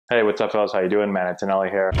Hey, what's up, fellas? How you doing, man? Antonelli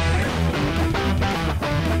here.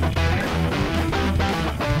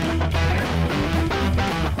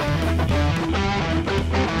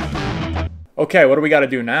 Okay, what do we got to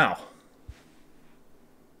do now?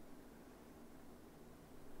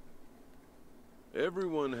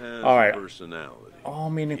 Everyone has All right. a personality.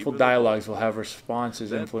 All meaningful Even dialogues the will have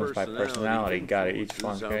responses That influenced by personality. Got it. Each influences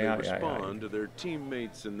one's how they yeah. respond to their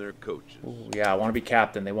teammates and their coaches. Ooh, yeah, I want to be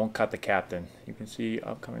captain. They won't cut the captain. You can see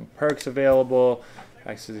upcoming perks available.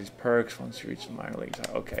 Access these perks once you reach the minor leagues.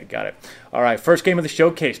 Okay, got it. All right, first game of the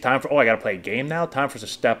showcase. Time for, I got to play a game now? Time for us to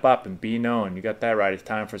step up and be known. You got that right. It's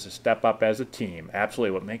time for us to step up as a team.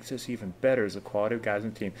 Absolutely. What makes this even better is the quality of guys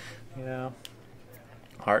in the team. Yeah.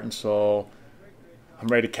 Heart and soul. I'm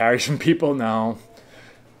ready to carry some people now.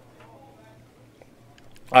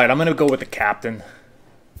 All right, I'm going to go with the captain.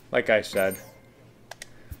 Like I said,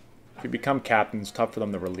 if you become captain, it's tough for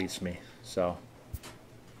them to release me. So, all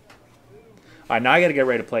right, now I got to get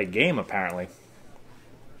ready to play a game, apparently.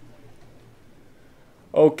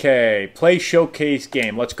 Okay, play showcase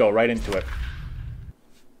game. Let's go right into it.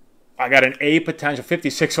 I got an A potential.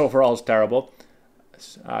 56 overall is terrible.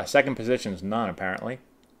 Second position is none, apparently.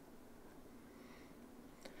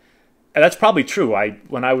 And that's probably true.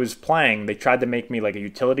 When I was playing, they tried to make me like a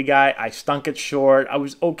utility guy. I stunk it short. I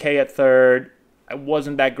was okay at third. I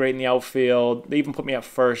wasn't that great in the outfield. They even put me at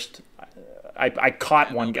first. I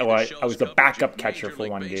caught one. Well, I was the backup catcher for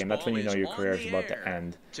one game. That's when you know your career is about to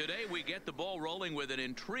end. Today we get the ball rolling with an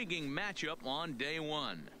intriguing matchup on day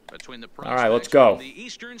one between the all right, let's go. The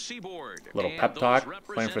Eastern Seaboard. Little pep talk.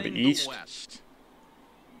 Playing for the East.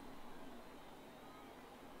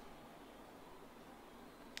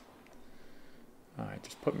 All right,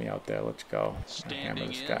 just put me out there. Let's go. Hammer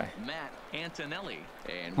this guy. Antonelli.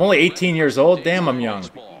 I'm only 18 years old. Damn, I'm young.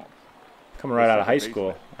 Coming right out of high school.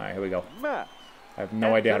 All right, here we go. I have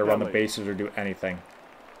no idea how to run the bases or do anything.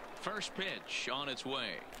 First pitch on its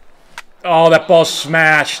way. Oh, that ball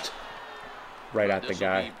smashed right at the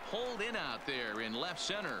guy. Pulled in out there in left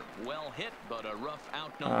center. Well hit, but a rough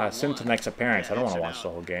out. Since the next appearance, I don't want to watch the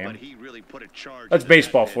whole game. That's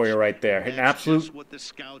baseball for you right there. Hit an absolute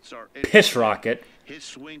piss rocket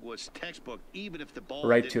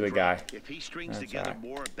right to the guy.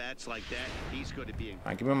 That's all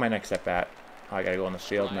right, give me my next at bat. Oh, I gotta go on the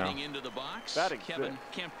field now.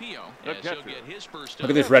 Look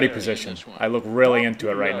at this ready position. I look really into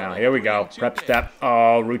it right now. Here we go. Prep step.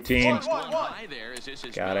 Oh, routine.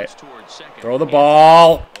 Got it. Throw the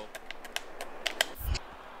ball.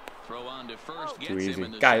 Too easy.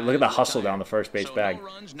 Guy, look at the hustle down the first base bag.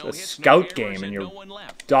 It's a scout game, and you're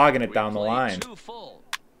dogging it down the line. All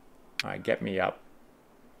right, get me up.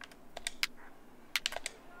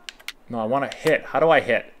 No, I want to hit. How do I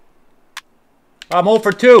hit? I'm 0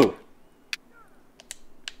 for 2.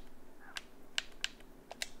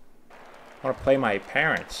 I want to play my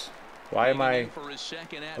parents. Why am I...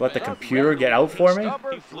 let the computer get out for me? All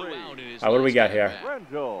right, what do we got here?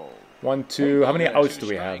 1, 2. How many outs do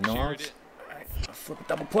we have? No outs? All right, flip a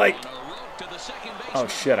double play. Oh,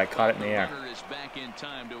 shit. I caught it in the air.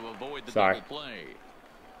 Sorry.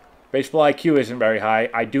 Baseball IQ isn't very high.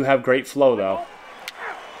 I do have great flow, though.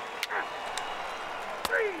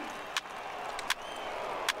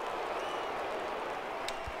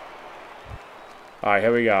 All right,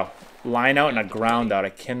 here we go. Line out and a ground out.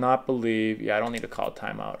 I cannot believe... yeah, I don't need to call a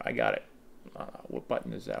timeout. I got it. What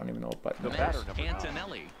button is that? I don't even know what button it is.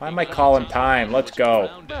 Why am I calling time? Let's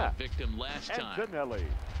go.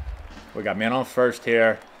 We got man on first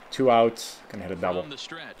here. 2 outs. Gonna hit a double. Fouled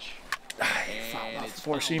off the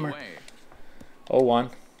four-seamer.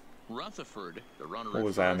 0-1. What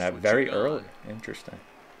was that on that? Very early. Interesting.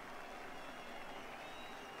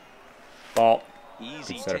 Ball.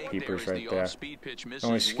 Good set of peepers right there. The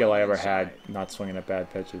only skill I ever had, not swinging at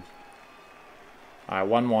bad pitches. All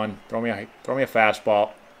right, 1-1. Throw me a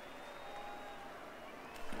fastball.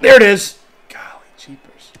 There it is. Golly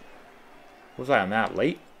jeepers. Was I on that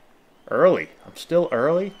late? Early. I'm still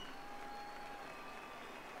early.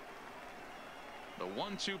 The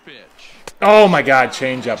 1-2 pitch. Oh my God!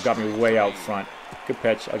 Changeup got me way out front. Good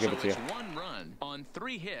pitch. I'll give it to you. 1 run on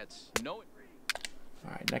 3 hits. No. All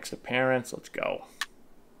right, next appearance. Let's go.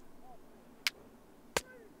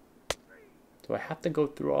 Do I have to go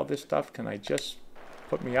through all this stuff? Can I just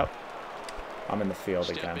put me up? I'm in the field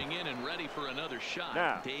again. Stepping in and ready for another shot.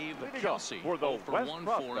 Now, Dave Kelsey. for the West for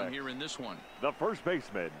prospect, him here in this one. The first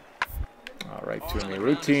baseman. All right, to me.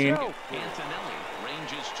 Routine. Antonelli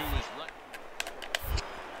ranges to his right.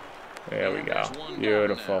 There we go.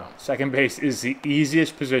 Beautiful. Second base is the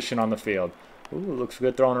easiest position on the field. Ooh, looks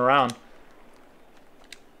good throwing around.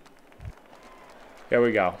 Here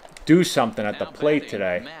we go. Do something at the Now plate batting,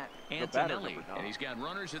 today. Matt Antonelli, and he's got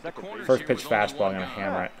runners at the corners First here pitch with only fastball. I'm one going to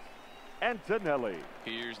down. hammer it. Antonelli.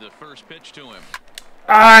 Here's the first pitch to him.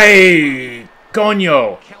 Ay!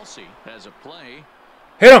 Coño! Kelsey has a play,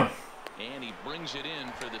 Hit him! and he brings it in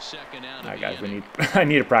for the second out of All right, the guys. inning. I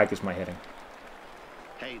need to practice my hitting.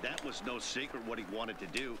 Hey, that was no secret what he wanted to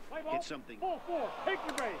do. Hit something.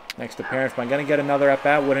 Next appearance. Am I going to get another at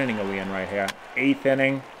bat? What inning are we in right here? 8th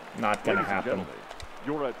inning. Not going to Ladies and happen. gentlemen,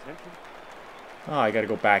 your attention. Oh, I got to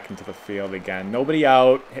go back into the field again. Nobody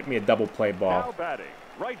out. Hit me a double play Now ball. batting,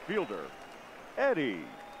 right fielder, Eddie.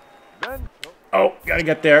 Then Oh, got to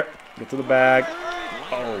get there. Get to the bag. Later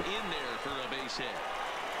Oh. in there for a base hit.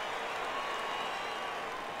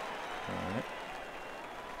 All right.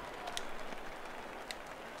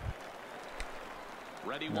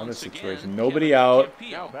 Ready Another once situation. again, Nobody Kevin out.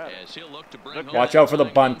 Capillo, as he'll look to bring home Watch that out for the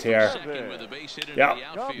tying bunt run here. from second with a base hit into Yep. the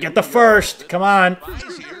outfield. Get the first. Come on.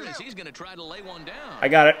 Rise here as he's going to try to lay one down. I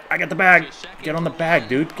got it. I got the bag. To second Get on the for bag, one.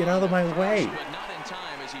 dude. Get out of my way. But not in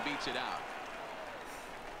time as he beats it out.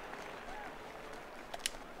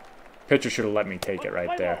 Pitcher should have let me take it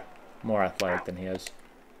right there. More athletic than he is.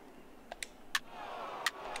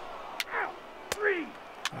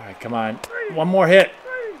 All right, come on. One more hit.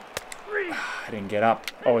 I didn't get up.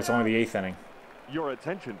 Oh, it's only the 8th inning. your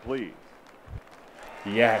attention, please.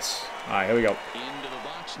 Yes. All right, here we go. Into the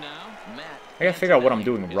box now, Matt I gotta figure out what I'm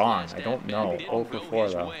Antonelli. doing His wrong. last I don't at-bat know. didn't 0 for go 4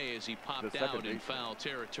 his though. way as he popped The second out in baseman. foul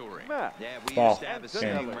territory. Matt. Yeah, we Ball. used to have a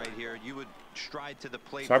saying Damn. right here. You would stride to the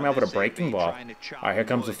plate. Start me for off with a this breaking AB, ball. trying to chop All right, here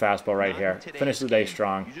comes the wood. fastball right Not here. in today's Finish the day game.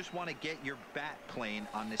 strong. You just want to get your bat plane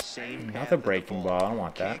on the same path Another of the breaking ball. I don't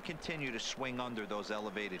want that. Can't continue to swing under those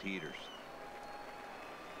elevated heaters.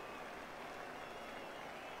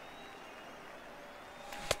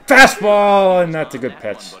 Fastball, and that's a good On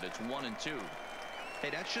that pitch. one, but it's 1-2. Hey,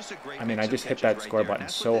 that's just a great I mean, mix I of just hit pitches that right score there, button and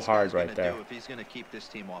that's so what this hard guy's right gonna there. do if he's going to keep this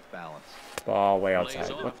team off balance. Ball way Plays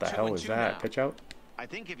outside. off What the 2 hell and was 2 that? now. Pitch out? I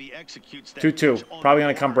think if he executes that 2-2. pitch on Probably the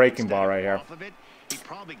gonna come corner breaking instead ball of right here. off of it, he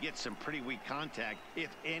probably gets some pretty weak contact, if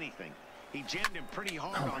anything. He jammed him pretty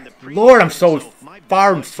hard on the previous Lord, I'm pitch, so my bet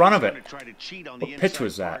far in was front he's of it. gonna try to cheat on What the pitch inside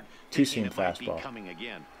was that? part, Two-seam thinking it might be fastball. coming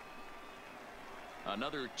again.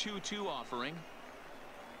 Another 2-2 offering.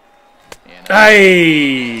 And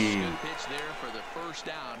Hey! good pitch there for the first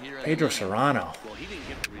out here in the Pedro ninth. Serrano. Well, he didn't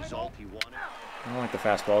get the result he wanted. I don't like the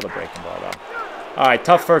fastball or the breaking ball, though. All right,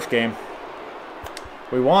 tough first game.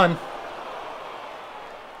 We won.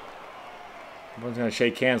 Everyone's going to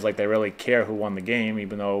shake hands like they really care who won the game,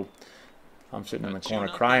 even though I'm sitting in the corner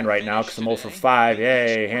crying right now because I'm 0 for 5.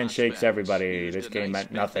 Yay, handshakes, everybody. This game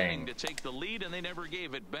meant nothing. To take the lead, and they never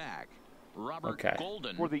gave it back. Robert Okay.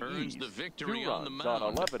 Golden For the earns East, the victory 2 on the runs on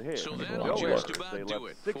mound. 11 hits. So No that'll just errors. about They do left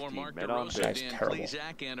it. 16 For Mark men on DeRosa, base. That's Dan terrible.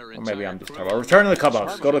 Plesac, and our Or maybe I'm entire just crew. terrible. Return to the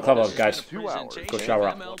clubhouse. Go to the clubhouse, guys. 2 hours. Go shower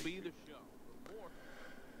up. MLB The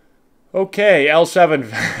Show. Okay, L7,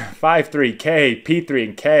 5-3, K, P3,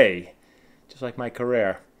 and K. Just like my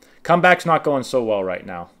career. Comeback's not going so well right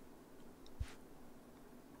now.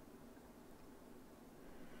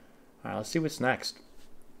 All right, let's see what's next.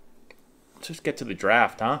 Let's just get to the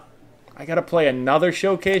draft, huh? I got to play another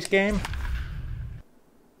showcase game?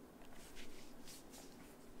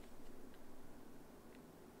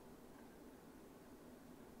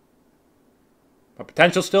 But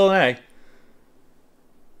potential still an A.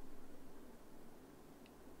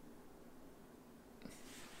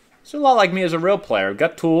 It's a lot like me as a real player.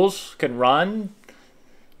 Got tools, can run,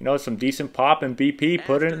 you know, some decent pop and BP,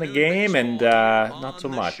 put it in the game, and not so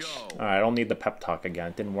much. All right, I don't need the pep talk again.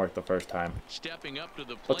 It didn't work the first time. Stepping up to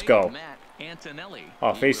the plate, Let's go. Matt Antonelli.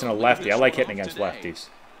 Oh, He facing a will lead lefty. I this like one hitting off against today. lefties.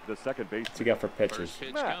 The second What's baseman, he got for pitches? First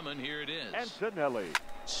pitch Matt coming, here it is. Antonelli.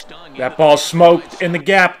 Stung into That the ball right smoked side. in the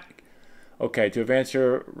gap. Okay, to advance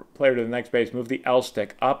your player to the next base, move the L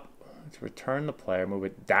stick up. To return the player, move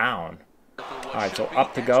it down. All right, so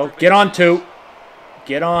up to go. Get on 2.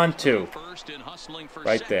 Get on 2. First and hustling for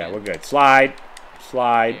Right there. second. We're good. Slide.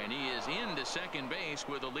 Slide. And he is into second base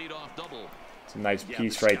with a leadoff double. It's a nice Yeah,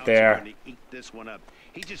 piece the right scouts there. are going to eat this one up.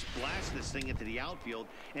 He just blasts this thing into the outfield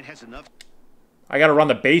and has enough. I got to run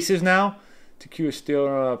the bases now. To cue a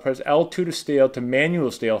steal, press L2 to steal, to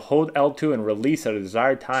manual steal, hold L2 and release at a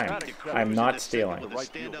desired time. I'm not stealing. With a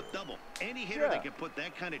stand-up double. Any hitter that can put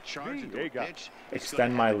that kind of charge into a got pitch is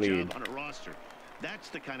Extend gonna my have a job lead. on a roster. That's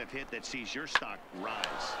the kind of hit that sees your stock rise.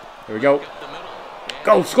 Here we go. Up the middle. And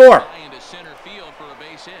Go, score! high into center field for a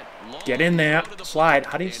base hit. Long Get in there. throw to the Slide.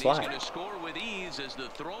 plate, How do you and he's slide? gonna score with ease as the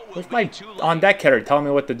throw will Where's be my too late. on-deck hitter telling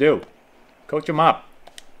me what to do? Coach him up.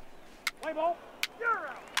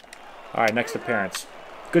 All right, next appearance.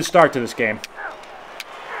 Good start to this game.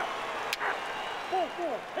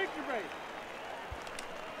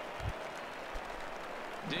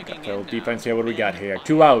 Digging Got a little in defense now. here. What do we got here?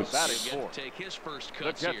 2 outs. They get to take his first The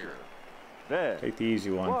cuts catcher. here. There. Take the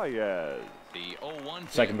easy one. Baez. The 0-1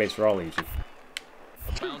 Second base are all easy.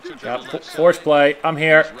 bouncer to Yep. the left Force side. play. I'm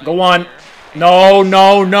here. He's Go right on. there. No,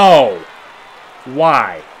 no, no.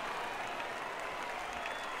 Why?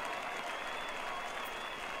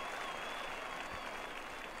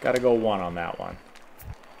 Got to go 1 on that one.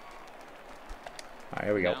 All right,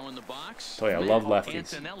 here we go. Now in the box. Oh, yeah, I love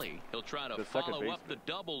lefties. Antonelli. He'll try to The second follow up the baseman.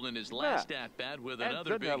 double in his last at-bat with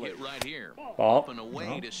another big Antonelli. hit right here. Ball. Up and away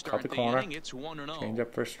No, to cut start the the corner. inning. It's 1-0. Change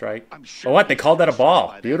up for a strike. I'm sure Oh, what? They he's called that a frustrated ball.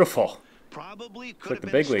 by that. Beautiful. Probably could like have the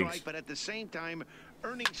been big a strike, leagues. but at the same time,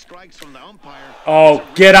 earning strikes from the umpire. Oh, is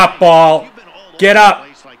a get real up, big ball. deal. You've been all Get over the up.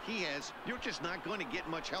 place like he has. You're just not going to get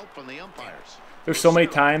much help from the umpires. There's so many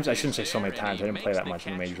times, I shouldn't say so many times, I didn't play that much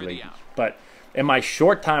in the Major League, but in my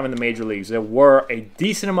short time in the Major Leagues, there were a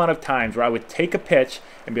decent amount of times where I would take a pitch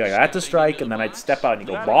and be like, that's a strike, and then I'd step out and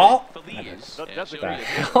you go, ball? And I'd Feliz, go, That's as the he'll get his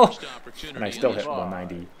hell? first opportunity and I still in hit this one.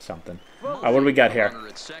 190 something. All right, what do we got here? Runner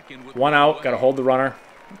at second with 1 one out, away. got to hold the runner.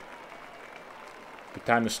 Good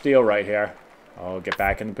time to steal right here. Oh, get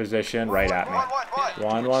back in the position, right at me.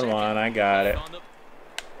 1-1-1, I got it.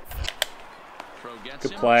 Throw gets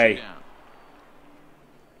Good him, play. 2 down.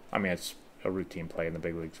 I mean, it's a routine play in the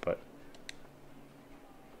big leagues, but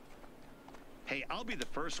Hey, I'll be the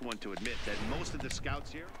first one to admit that most of the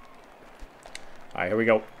scouts here. all right, here we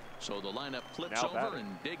go. So the lineup flips Now over batting.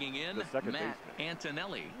 and digging in, The second Matt baseman.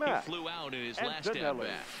 Antonelli. Matt He flew out in his last Antonelli.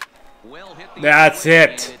 at-bat. Well hit the That's other way,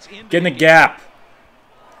 and it. it's into Get in the game. gap.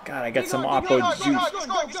 God, I got some Oppo juice.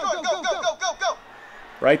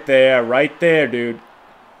 Right there, dude.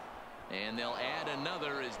 And they'll add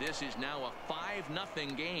another as this is now a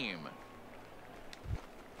 5-0 game.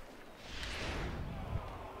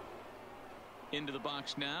 Into the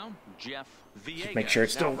box now, Jeff Villegas. Make sure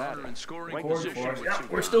it's still Runner in scoring Right position before. with Yeah, 2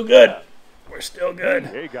 we're down. still good. We're still good.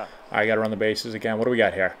 There you go. All right, got to run the bases again. What do we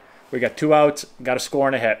got here? We got 2 outs. Got to score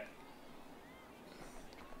and a hit.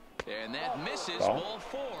 And that misses ball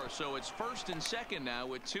 4, so it's first and second now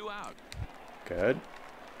with 2 out. Good.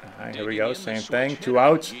 All right, here we Digging go. in the Same switch thing. hitter, 2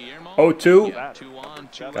 outs. Guillermo. 0-2. Yeah, 2 on,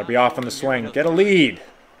 2 Got to out. be off in the swing. Get a lead.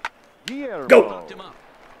 Guillermo. Go. Knocked him up.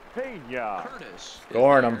 Pena. Curtis is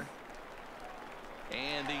Scoring there. him.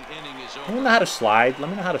 And the inning is I don't over. know how to slide. Let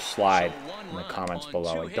me know how to slide So 1 in the run comments on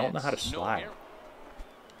below. 2 I don't know how to hits, no slide. error.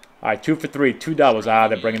 All right, 2 for 3. 2 doubles. Ah,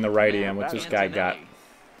 they're bringing the righty in. What's this guy got? Antonelli.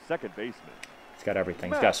 Second baseman. He's got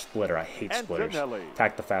everything. He's got a splitter. I hate splitters. Antonelli.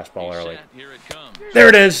 Attack the fastball He's early. set. Here it comes. There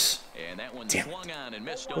it is. And that one Damn swung on and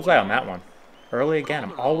missed. What was I on that one? Early again.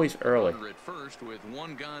 I'm always early. Runner at first with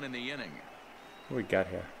 1 gone in the inning. What do we got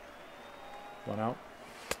here? 1 out.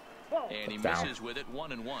 And he Down. misses with it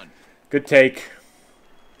 1-1. Good take.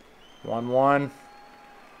 1-1.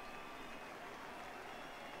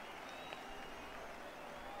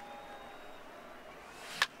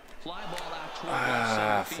 Fly ball out toward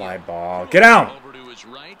Ah, left center fly field. ball. Get down. Over to his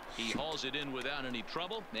right. He hauls it in without any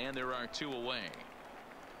trouble, and there are 2 away.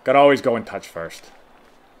 Got to always go and touch first.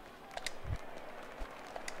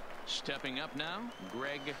 Stepping up now,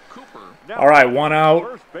 Greg Cooper. Now All right, 1 out.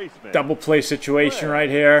 First baseman. Double play situation right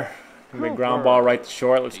here. Big ground ball right to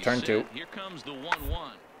short. Let's He's turn set. 2. Here comes the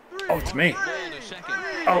 1-1. Oh, it's me. Ball to second.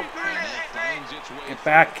 Oh. And that finds its way Get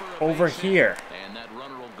back through for a over base hit. here. And that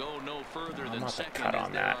runner will go no further than not the second cut as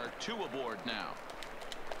on there that. are 2 aboard now.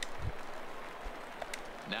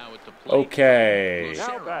 Now at the plate. Okay.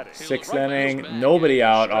 Lucero. Now batting. 6th He'll inning. back Nobody and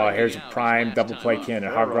out. Oh, striking here's a out his prime last double time play up.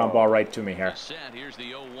 candidate. Hard ground ball right to me here. Set. Here's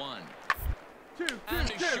the 0-1. On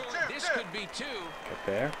to short. This could be 2. Get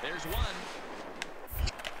there. There's 1.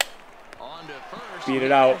 On to first. Beat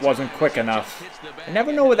it out. Wasn't quick enough. Hits the bag I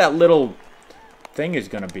never know and where that little thing is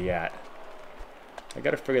going to be at. I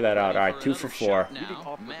got to figure that out. All ready right, for 2 for another 4. shot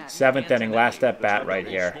now. Matt 7th inning. Antonelli. Last at bat right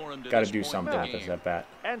Double here. score him to Got to this do point something in with the this game. at bat.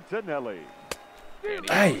 Antonelli. And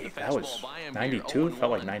he Hey, throws the that was fastball by him here, 92. It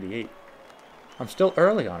felt like 0-1. 98. I'm still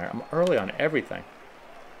early on it. I'm early on everything.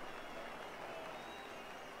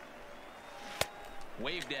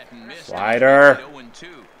 Waved at and missed. Slider. 0-2.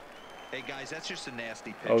 Hey guys, that's just a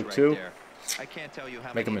nasty pitch 0-2. right there. I can't tell you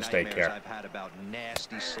how Make a many mistake nightmares here. I've had about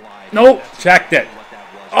nasty slide. Nope, That's checked it. exactly what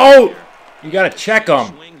that was Oh! right there. You got to check them.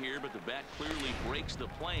 Swing here, but the bat clearly breaks the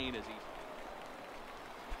plane as he.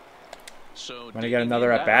 So Want to get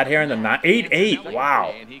another at bat here in the 8-8.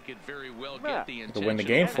 Wow. And he could very well get the To win the intentional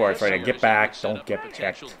game for us right here. Get series back. set Don't up get a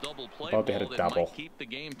potential checked. double play About to hit ball a that might double. keep the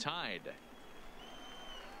game tied.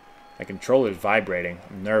 My controller's vibrating.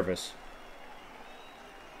 I'm nervous.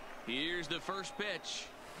 Here's the first pitch.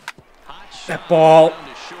 Hot That shot ball. down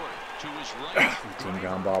to short. To his right. Team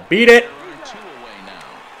ground ball. Beat it! There are 2 away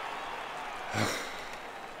now.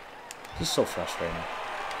 This is so frustrating.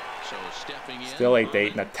 So stepping in. Still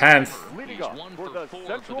 8-8 in the 10th. Leading He's off 1 for for the 4 for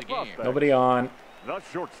central the game. prospect. Nobody on. The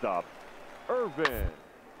shortstop, Irvin.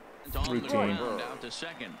 On the Routine. ground, out to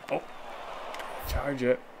second. Oh. Charge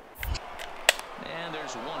it. And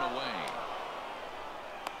there's 1 away.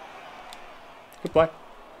 Good play.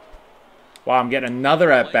 Wow, I'm getting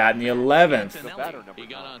another at bat in the 11th. Antonelli, he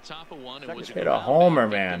got on top of one and was Hit a homer,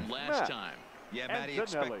 man. last time. Yeah, Matty, Antonelli.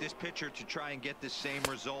 expect this pitcher to try and get the same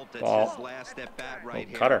result as Ball. his last at bat right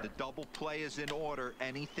here. Cutter. The double play is in order.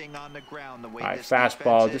 Anything on the ground, the way All right, this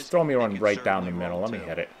fastball. defense Just throw me is, one they can right down the certainly middle. roll Let me too.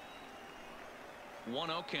 hit it.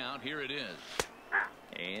 1-0 count. Here it is.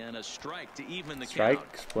 And a strike to even the Strike,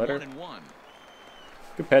 count. splitter. 1-1.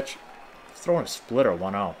 Good pitch. Throwing a splitter.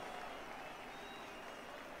 1-0.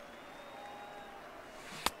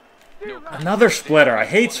 Another splitter. I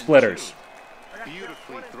hate splitters.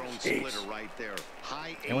 Beautifully thrown Jeez. splitter right there.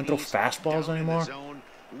 High They don't throw 80s, fastballs down in the anymore? zone.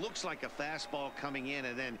 Looks like a fastball coming in,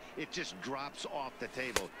 and then it just drops off the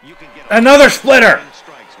table. You can get Another splitter! 10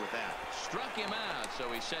 strikes with that. Struck him out, so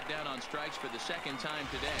he's set down on strikes for the 2nd time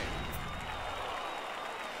today.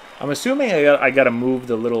 I'm assuming I got to move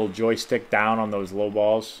the little joystick down on those low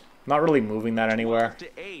balls. Not really moving that anywhere.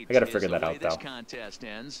 12-8 I got to is figure the that way out, this though. contest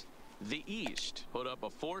ends. The East put up a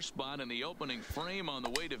 4 spot in the opening frame on the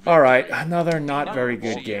way to All right, victory. another not very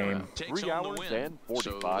good Sierra game. takes 3 home the hours win. and 45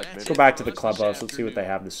 So that's minutes. Go it back for to the us this clubhouse. Let's see what they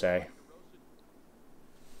afternoon. have to say.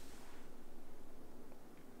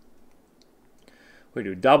 We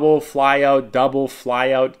do double, fly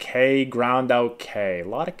out, K, ground out, K. A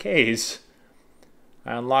lot of Ks.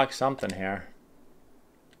 I unlocked something here.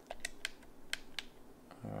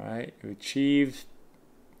 All right, you achieved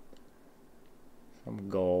some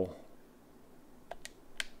goal.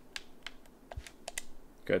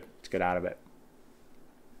 Good. Let's get out of it.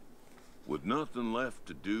 With nothing left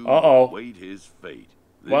to do, Uh-oh. wait his fate.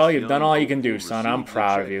 Well, This you've done young all you can do, hopeful son. I'm received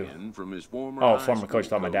proud the of you. check-in from his former Oh, high former school coach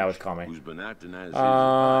thought my dad was calling me. who's been acting as his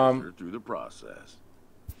advisor through the process.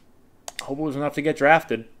 Hope it was enough to get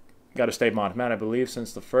drafted. Got to stay modest. Man, I believe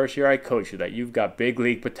since the first year I coached you that you've got big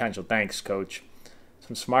league potential. Thanks, coach.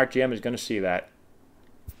 Some smart GM is going to see that.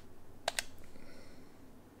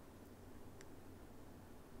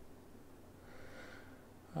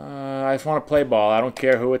 I just want to play ball. I don't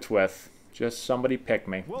care who it's with. Just somebody pick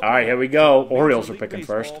me. All right, here we go. Orioles are picking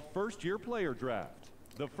first. First-year player draft.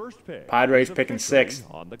 The first pick. Padres is picking officially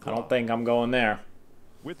 6th. on the I don't clock. think I'm going there.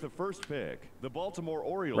 With the first pick, the Baltimore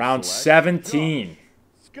Orioles Round select 17. Josh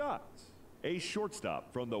Scott, a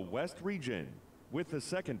shortstop from the West region. With the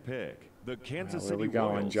second pick, the Kansas Where City we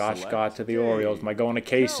going? Royals Josh select Scott to the Dave Orioles. Am I going to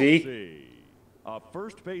KC? Kelsey, a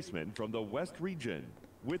first baseman from the West region.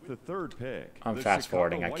 With the third pick, I'm the fast Chicago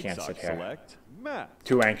forwarding. I White can't Sox sit here. select Matt.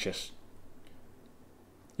 Too anxious.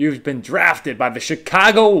 You've been drafted by the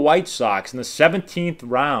Chicago White Sox in the 17th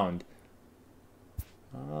round.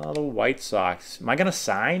 Oh, the White Sox. Am I going to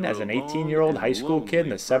sign as an 18-year-old high school kid in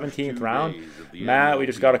the 17th round? Matt, we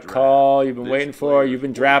just got a call you've been waiting for. You've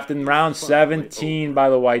been drafted in round 17 by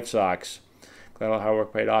the White Sox. Glad all the hard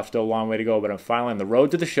work paid off. Still a long way to go, but I'm finally on the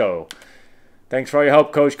road to the show. Thanks for all your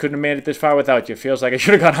help, Coach. Couldn't have made it this far without you. Feels like I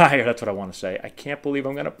should have gone higher. That's what I want to say. I can't believe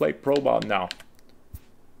I'm going to play pro ball. No.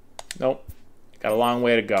 Nope. Got a long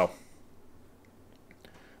way to go.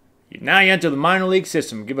 Now you enter the minor league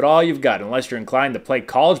system. Give it all you've got, unless you're inclined to play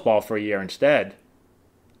college ball for a year instead.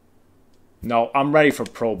 No, I'm ready for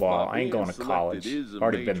pro ball. I ain't going to college. I've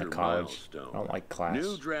already been to college. I don't like class.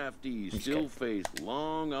 New draftees still face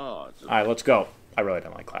long odds. All right, let's go. I really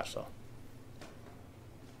don't like class, though.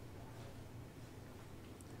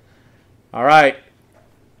 All right.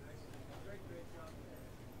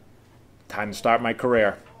 Time to start my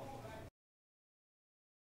career.